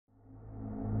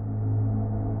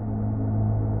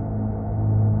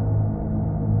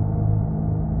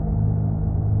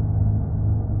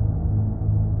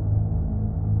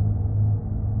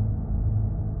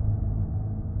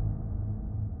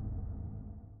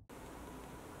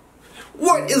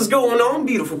What is going on,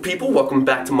 beautiful people? Welcome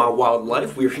back to my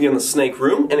wildlife. We're here in the snake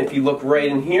room, and if you look right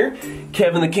in here,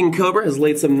 Kevin the King Cobra has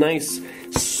laid some nice,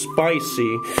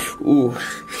 spicy,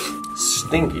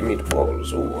 stinky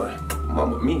meatballs.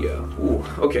 Mamma mia.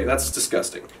 Okay, that's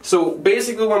disgusting. So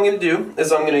basically what I'm going to do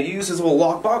is I'm going to use this little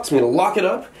lockbox. I'm going to lock it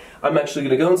up. I'm actually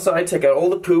going to go inside, take out all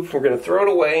the poop, we're going to throw it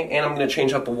away, and I'm going to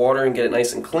change out the water and get it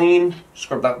nice and clean.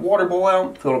 Scrub that water bowl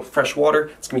out, fill it up with fresh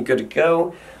water. It's going to be good to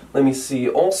go. Let me see,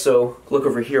 also, look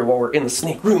over here while we're in the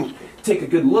snake room. Take a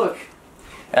good look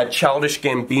at Childish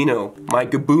Gambino, my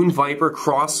Gaboon Viper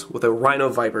cross with a Rhino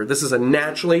Viper. This is a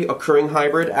naturally occurring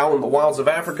hybrid out in the wilds of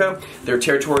Africa. Their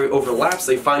territory overlaps,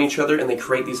 they find each other, and they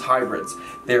create these hybrids.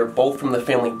 They are both from the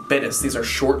family Bitis. These are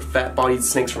short, fat-bodied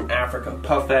snakes from Africa.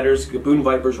 Puff adders, Gaboon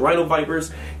Vipers, Rhino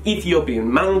Vipers, Ethiopian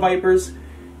Mountain Vipers.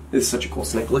 This is such a cool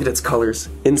snake. Look at its colors.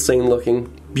 Insane looking,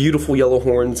 beautiful yellow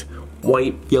horns,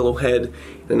 white, yellow head,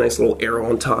 and a nice little arrow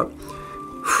on top.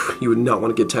 You would not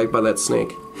want to get tagged by that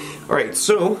snake. Alright,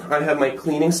 so I have my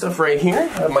cleaning stuff right here. I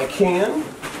have my can.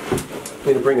 I'm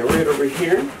going to bring it right over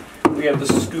here. We have the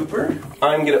scooper.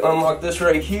 I'm going to unlock this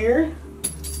right here.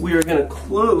 We are going to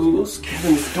close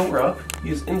Kevin's door up.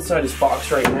 He's inside his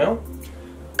box right now.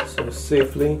 So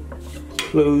safely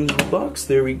close the box.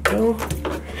 There we go.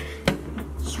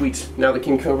 Sweet. Now the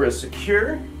King Cobra is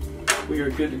secure. We are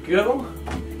good to go.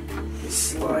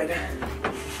 Slide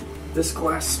this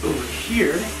glass over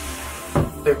here.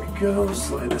 There we go.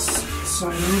 Slide this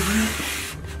side over.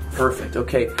 Perfect.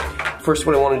 Okay. First,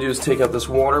 what I want to do is take out this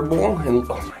water bowl and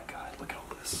oh my God, look at all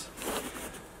this.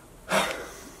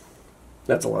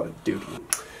 That's a lot of duty.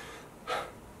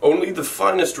 Only the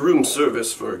finest room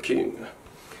service for a king.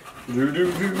 Look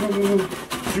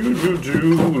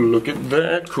at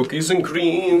that. Cookies and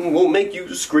cream will make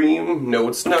you scream. No,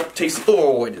 it's not tasty.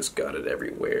 Oh, I just got it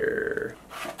everywhere.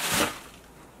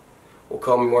 Well,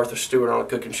 call me Martha Stewart on a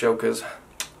cooking show, because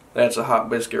that's a hot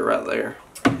biscuit right there.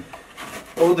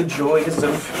 Oh, the joys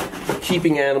of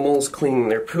keeping animals, cleaning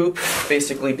their poop,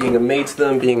 basically being a maid to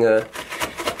them, being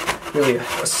really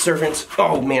a servant.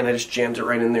 Oh man, I just jammed it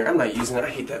right in there. I'm not using it. I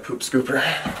hate that poop scooper.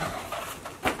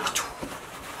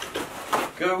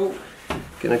 Go.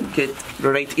 Gonna get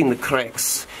right in the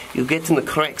cracks. You get in the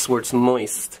cracks where it's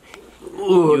moist.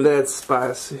 Ooh, that's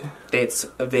spicy. That's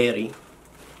very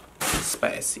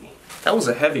spicy. That was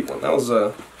a heavy one. That was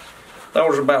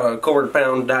about a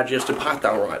quarter-pound digested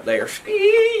python right there.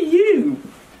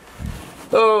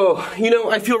 Oh, you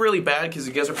know, I feel really bad because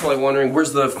you guys are probably wondering,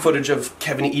 where's the footage of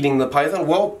Kevin eating the python?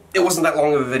 Well, it wasn't that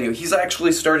long of a video. He's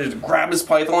actually started to grab his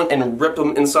python and rip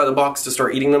them inside the box to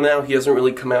start eating them now. He doesn't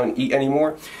really come out and eat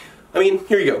anymore. I mean,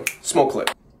 here you go. Small clip.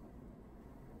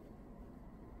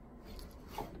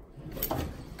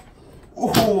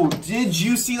 Oh, did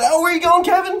you see that? Oh, where are you going,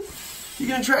 Kevin? You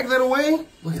gonna drag that away?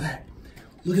 Look at that.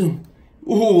 Look at him.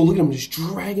 Oh, look at him just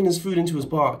dragging his food into his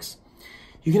box.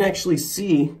 You can actually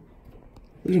see,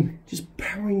 look at him, just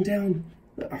powering down.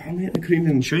 Oh man, I couldn't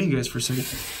even show you guys for a second.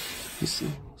 Let me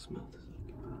see. Smell this.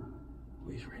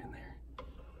 Oh, he's right in there.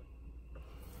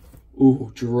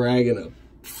 Ooh, dragging a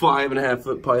 5.5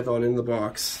 foot python in the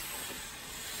box.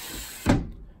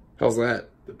 How's that?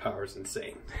 The power's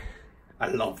insane. I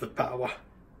love the power.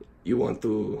 You want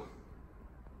to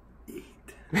eat?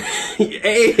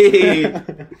 Hey!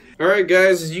 Alright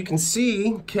guys, as you can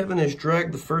see, Kevin has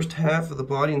dragged the first half of the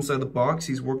body inside the box.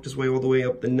 He's worked his way all the way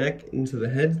up the neck into the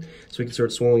head so he can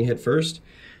start swallowing head first.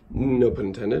 No pun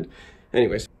intended.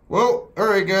 Anyways. Well,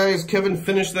 alright guys, Kevin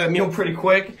finished that meal pretty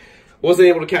quick. Wasn't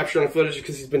able to capture on footage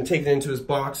because he's been taken into his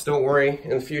box. Don't worry,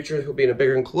 in the future he'll be in a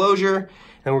bigger enclosure,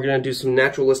 and we're going to do some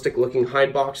naturalistic looking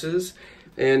hide boxes.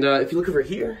 And if you look over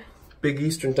here, Big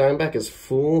Eastern Diamondback is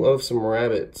full of some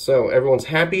rabbit. So everyone's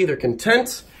happy, they're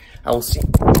content. I will see.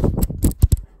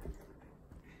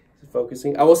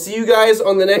 Focusing. I will see you guys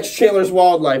on the next Chandler's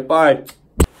Wildlife. Bye.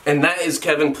 And that is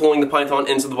Kevin pulling the python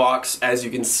into the box. As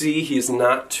you can see, he is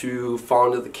not too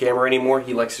fond of the camera anymore.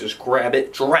 He likes to just grab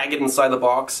it, drag it inside the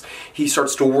box. He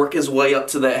starts to work his way up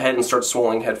to that head and starts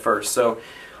swallowing head first. So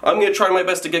I'm going to try my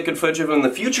best to get good footage of him in the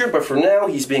future, but for now,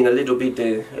 he's being a little bit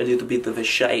of a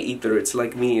shy eater. It's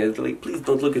like me. It's like, please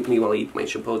don't look at me while I eat my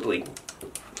Chipotle.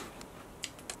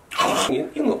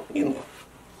 You know.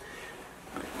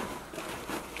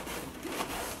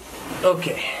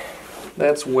 Okay,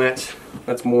 that's wet.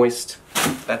 That's moist.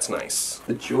 That's nice.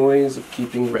 The joys of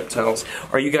keeping reptiles.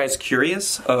 Are you guys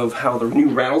curious of how the new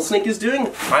rattlesnake is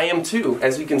doing? I am too.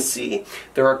 As you can see,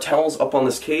 there are towels up on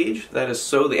this cage. That is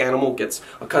so the animal gets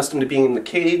accustomed to being in the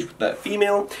cage with that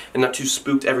female and not too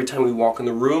spooked every time we walk in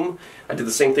the room. I did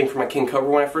the same thing for my king cobra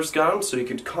when I first got him, so he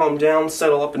could calm down,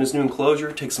 settle up in his new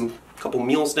enclosure, take some couple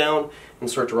meals down, and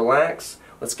start to relax.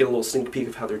 Let's get a little sneak peek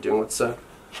of how they're doing. Let's see.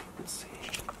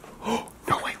 Oh,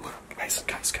 no, wait, look. Guys.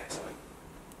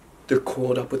 They're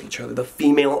coiled up with each other. The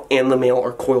female and the male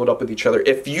are coiled up with each other.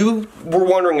 If you were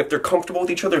wondering if they're comfortable with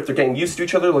each other, if they're getting used to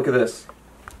each other, look at this.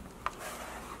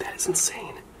 That is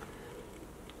insane.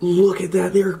 Look at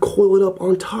that. They're coiled up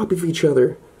on top of each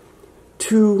other.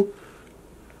 Oh,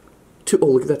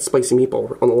 look at that spicy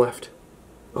meatball on the left.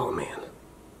 Oh, man.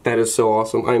 That is so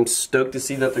awesome. I'm stoked to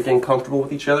see that they're getting comfortable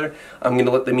with each other. I'm going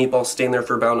to let the meatballs stand there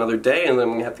for about another day, and then I'm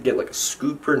going to have to get like a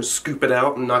scooper and scoop it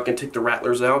out. I'm not going to take the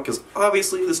rattlers out, because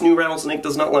obviously this new rattlesnake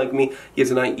does not like me. He is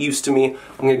not used to me.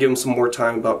 I'm going to give him some more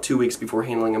time, about 2 weeks before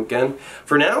handling him again.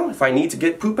 For now, if I need to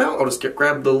get poop out, I'll just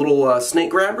grab the little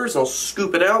snake grabbers, and I'll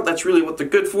scoop it out. That's really what they're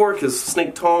good for, because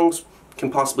snake tongs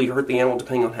can possibly hurt the animal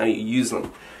depending on how you use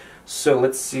them. So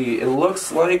let's see. It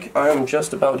looks like I'm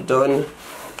just about done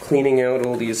cleaning out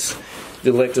all these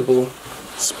delectable,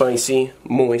 spicy,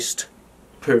 moist,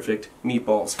 perfect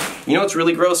meatballs. You know what's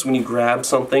really gross? When you grab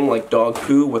something like dog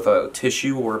poo with a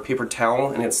tissue or a paper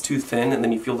towel and it's too thin and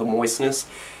then you feel the moistness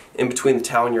in between the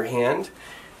towel and your hand.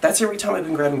 That's every time I've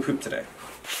been grabbing poop today.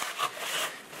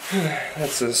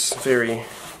 That's a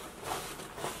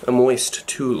moist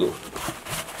tool.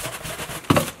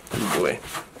 Oh boy.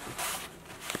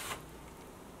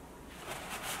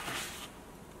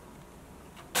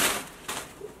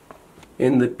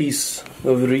 And the piece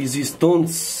of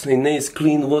resistance, a nice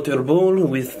clean water bowl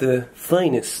with the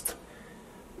finest,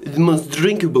 the most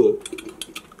drinkable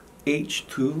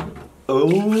H2O.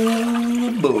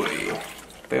 Oh boy,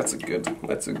 that's a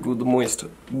good moist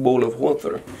bowl of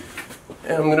water.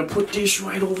 And I'm gonna put this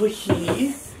right over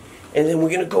here, and then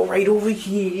we're gonna go right over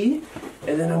here,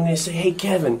 and then I'm gonna say, hey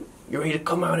Kevin, you ready to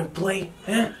come out and play?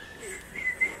 Huh?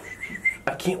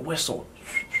 I can't whistle.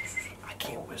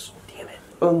 Damn it.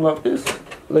 Unlock this,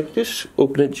 like this,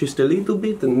 open it just a little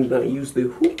bit, and use the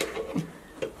hook.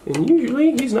 And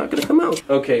usually, he's not going to come out.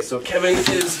 Okay, so Kevin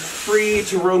is free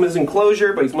to roam his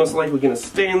enclosure, but he's most likely going to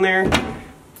stay in there.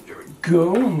 There we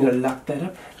go. I'm going to lock that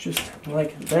up, just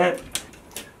like that.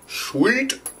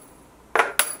 Sweet!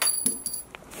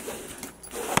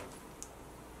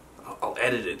 I'll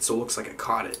edit it so it looks like I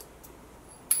caught it.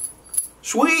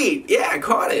 Sweet! Yeah, I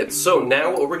caught it! So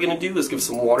now what we're going to do is give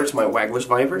some water to my Waggler's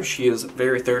Viper. She is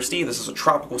very thirsty. This is a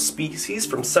tropical species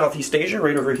from Southeast Asia,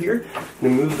 right over here. I'm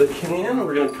going to move the can.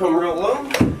 We're going to come real low.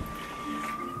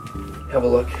 Have a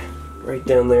look. Right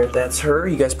down there. That's her.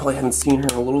 You guys probably haven't seen her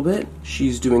in a little bit.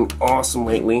 She's doing awesome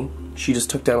lately. She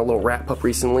just took down a little rat pup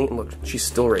recently. And look, she's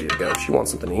still ready to go. She wants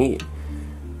something to eat.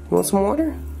 You want some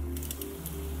water?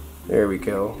 There we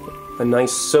go. A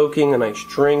nice soaking, a nice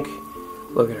drink.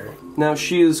 Look at her. Now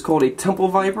she is called a temple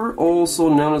viper, also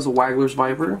known as a Waggler's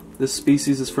Viper. This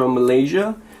species is from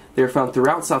Malaysia. They are found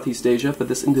throughout Southeast Asia, but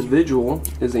this individual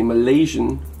is a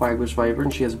Malaysian Waggler's Viper,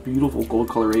 and she has beautiful gold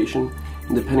coloration.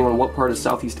 And depending on what part of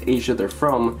Southeast Asia they're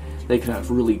from, they can have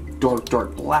really dark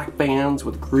black bands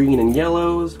with green and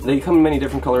yellows. They come in many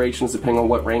different colorations depending on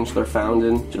what range they're found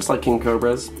in, just like king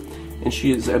cobras. And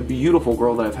she is a beautiful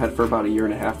girl that I've had for about 1.5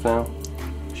 years now.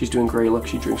 She's doing great. Look,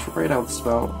 she drinks right out the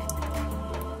spout.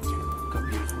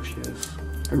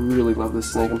 I really love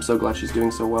this snake. I'm so glad she's doing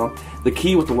so well. The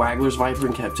key with the Waggler's Viper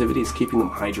in captivity is keeping them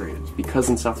hydrated. Because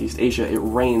in Southeast Asia it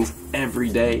rains every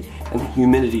day and the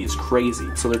humidity is crazy.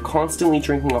 So they're constantly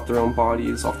drinking off their own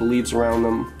bodies, off the leaves around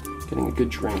them, getting a good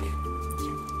drink.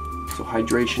 So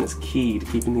hydration is key to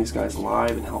keeping these guys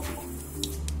alive and healthy.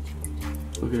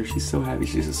 Look at her, she's so happy.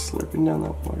 She's just slurping down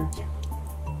that water.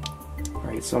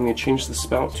 Alright, so I'm going to change the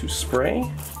spout to spray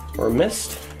or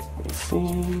mist. Let's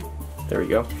see. There we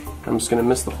go. I'm just going to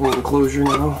mist the whole enclosure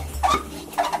now.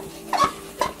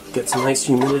 Get some nice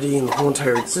humidity in the whole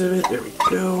entire exhibit. There we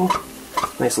go.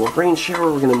 Nice little rain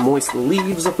shower. We're going to moist the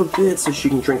leaves up a bit so she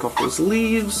can drink off those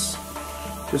leaves.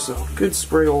 Just a good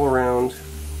spray all around.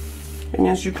 And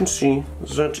as you can see,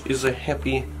 that is a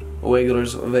happy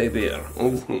Waggler's Viper.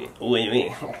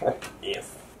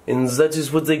 Yes. And that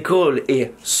is what they call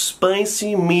a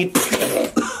spicy meat.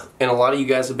 And a lot of you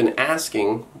guys have been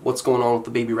asking what's going on with the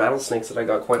baby rattlesnakes that I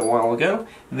got quite a while ago.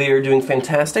 They are doing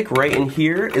fantastic. Right in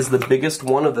here is the biggest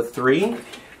one of the three.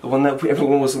 The one that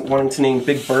everyone was wanting to name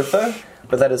Big Bertha,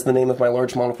 but that is the name of my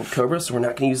large monocled cobra, so we're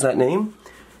not going to use that name.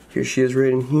 Here she is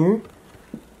right in here.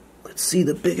 Let's see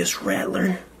the biggest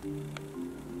rattler.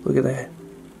 Look at that.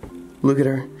 Look at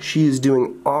her. She is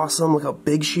doing awesome. Look how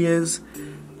big she is.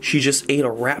 She just ate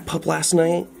a rat pup last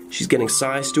night. She's getting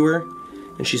size to her,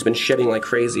 and she's been shedding like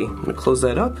crazy. I'm gonna close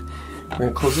that up. We're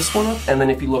gonna close this one up, and then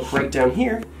if you look right down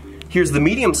here, here's the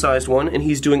medium-sized one, and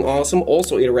he's doing awesome.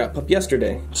 Also ate a rat pup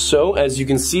yesterday. So, as you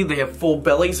can see, they have full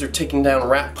bellies. They're taking down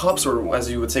rat pups, or as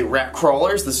you would say, rat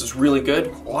crawlers. This is really good.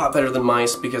 A lot better than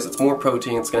mice because it's more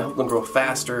protein. It's gonna help them grow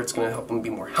faster. It's gonna help them be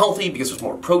more healthy because there's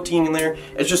more protein in there.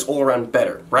 It's just all around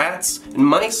better. Rats and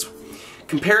mice,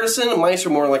 comparison, mice are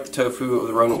more like the tofu of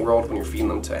the rodent world when you're feeding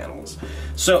them to animals.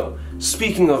 So,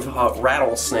 speaking of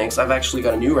rattlesnakes, I've actually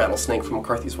got a new rattlesnake from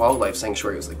McCarthy's Wildlife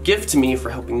Sanctuary. It was a gift to me for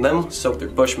helping them soak their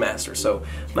bushmaster. So,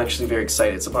 I'm actually very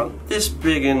excited. It's about this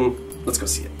big, and let's go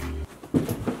see it.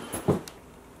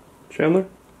 Chandler?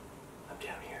 I'm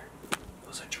down here. It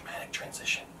was a dramatic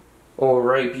transition.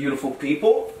 Alright, beautiful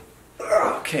people.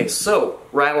 Okay, so,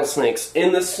 rattlesnakes.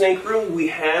 In the snake room, we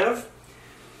have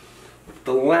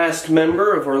the last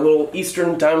member of our little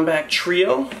Eastern Diamondback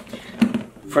trio.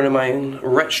 A friend of mine,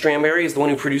 Rhett Stramberry, is the one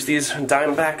who produced these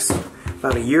Diamondbacks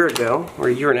about a year ago, or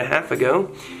a year and a half ago.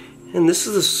 And this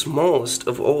is the smallest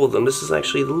of all of them. This is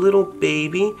actually the little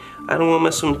baby. I don't want to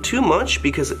mess with him too much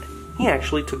because he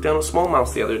actually took down a small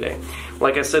mouse the other day.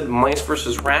 Like I said, mice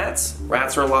versus rats.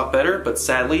 Rats are a lot better, but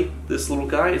sadly, this little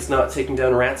guy is not taking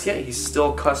down rats yet. He's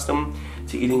still accustomed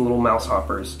to eating little mouse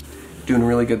hoppers. Doing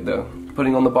really good though.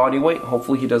 Putting on the body weight,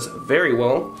 hopefully he does very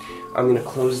well. I'm gonna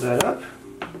close that up.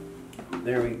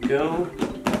 There we go.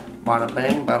 Bada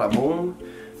bang, bada boom.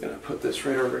 Gonna put this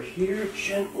right over here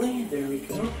gently. There we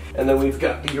go. And then we've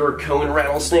got the Yurikon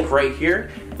rattlesnake right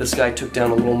here. This guy took down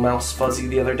a little mouse fuzzy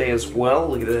the other day as well.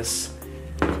 Look at this.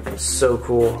 So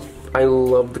cool. I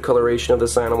love the coloration of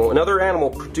this animal. Another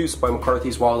animal produced by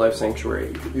McCarthy's Wildlife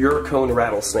Sanctuary. Yurikon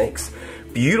rattlesnakes.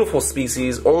 Beautiful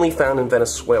species, only found in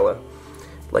Venezuela.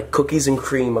 Like cookies and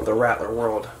cream of the rattler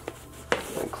world.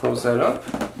 And close that up.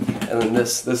 And then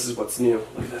this is what's new.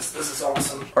 Look at this is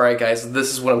awesome. Alright guys,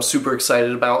 this is what I'm super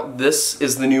excited about. This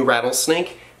is the new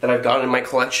rattlesnake that I've got in my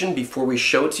collection. Before we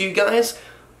show it to you guys,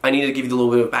 I need to give you a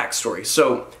little bit of backstory.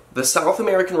 So, the South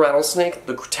American rattlesnake,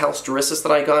 the Crotalus doricus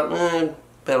that I got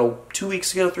about 2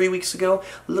 weeks ago, 3 weeks ago,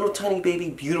 little tiny baby,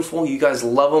 beautiful, you guys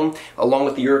love them, along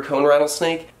with the Yurikon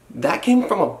rattlesnake. That came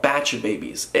from a batch of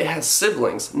babies. It has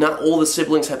siblings. Not all the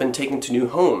siblings have been taken to new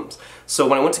homes. So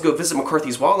when I went to go visit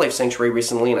McCarthy's Wildlife Sanctuary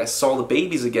recently and I saw the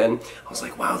babies again, I was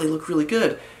like, wow, they look really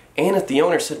good. And the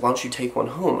owner said, why don't you take one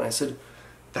home? And I said,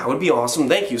 that would be awesome,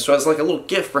 thank you. So it was like a little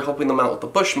gift for helping them out with the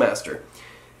Bushmaster.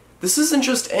 This isn't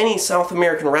just any South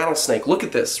American rattlesnake. Look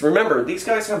at this. Remember, these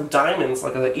guys have diamonds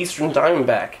like an Eastern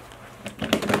Diamondback.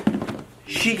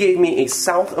 She gave me a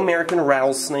South American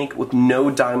rattlesnake with no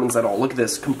diamonds at all. Look at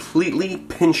this, completely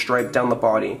pinstriped down the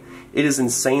body. It is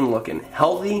insane looking.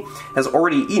 Healthy, has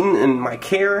already eaten in my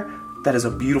care. That is a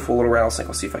beautiful little rattlesnake.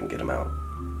 I'll see if I can get him out.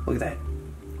 Look at that.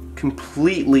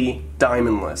 Completely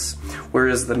diamondless.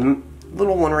 Whereas the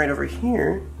little one right over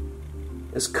here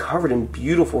is covered in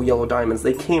beautiful yellow diamonds.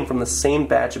 They came from the same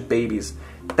batch of babies.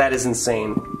 That is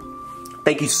insane.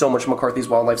 Thank you so much, McCarthy's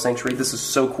Wildlife Sanctuary. This is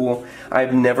so cool.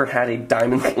 I've never had a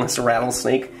diamondless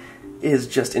rattlesnake. It is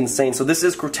just insane. So this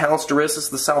is Crotalus doricus,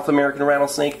 the South American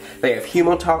rattlesnake. They have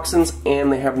hemotoxins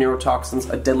and they have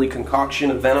neurotoxins, a deadly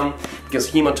concoction of venom, because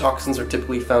hemotoxins are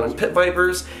typically found in pit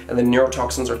vipers, and the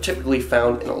neurotoxins are typically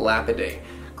found in Elapidae.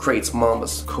 Kraits,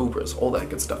 mambas, cobras, all that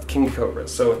good stuff, king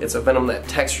cobras. So it's a venom that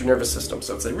attacks your nervous system.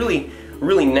 So it's a really,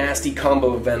 really nasty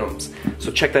combo of venoms.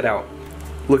 So check that out.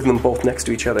 Look at them both next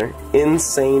to each other.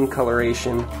 Insane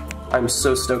coloration. I'm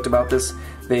so stoked about this.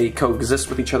 They coexist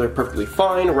with each other perfectly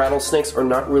fine. Rattlesnakes are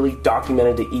not really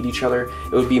documented to eat each other.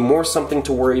 It would be more something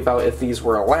to worry about if these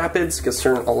were elapids, because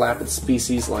certain elapid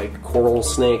species like coral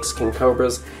snakes, king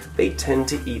cobras, they tend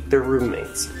to eat their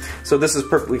roommates. So this is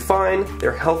perfectly fine.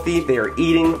 They're healthy. They are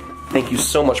eating. Thank you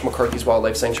so much, McCarthy's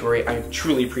Wildlife Sanctuary. I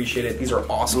truly appreciate it. These are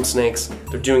awesome snakes.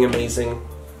 They're doing amazing.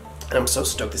 And I'm so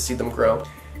stoked to see them grow.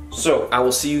 So, I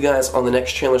will see you guys on the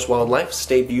next Chandler's Wildlife.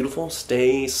 Stay beautiful,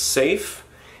 stay safe,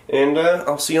 and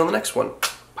I'll see you on the next one.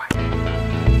 Bye.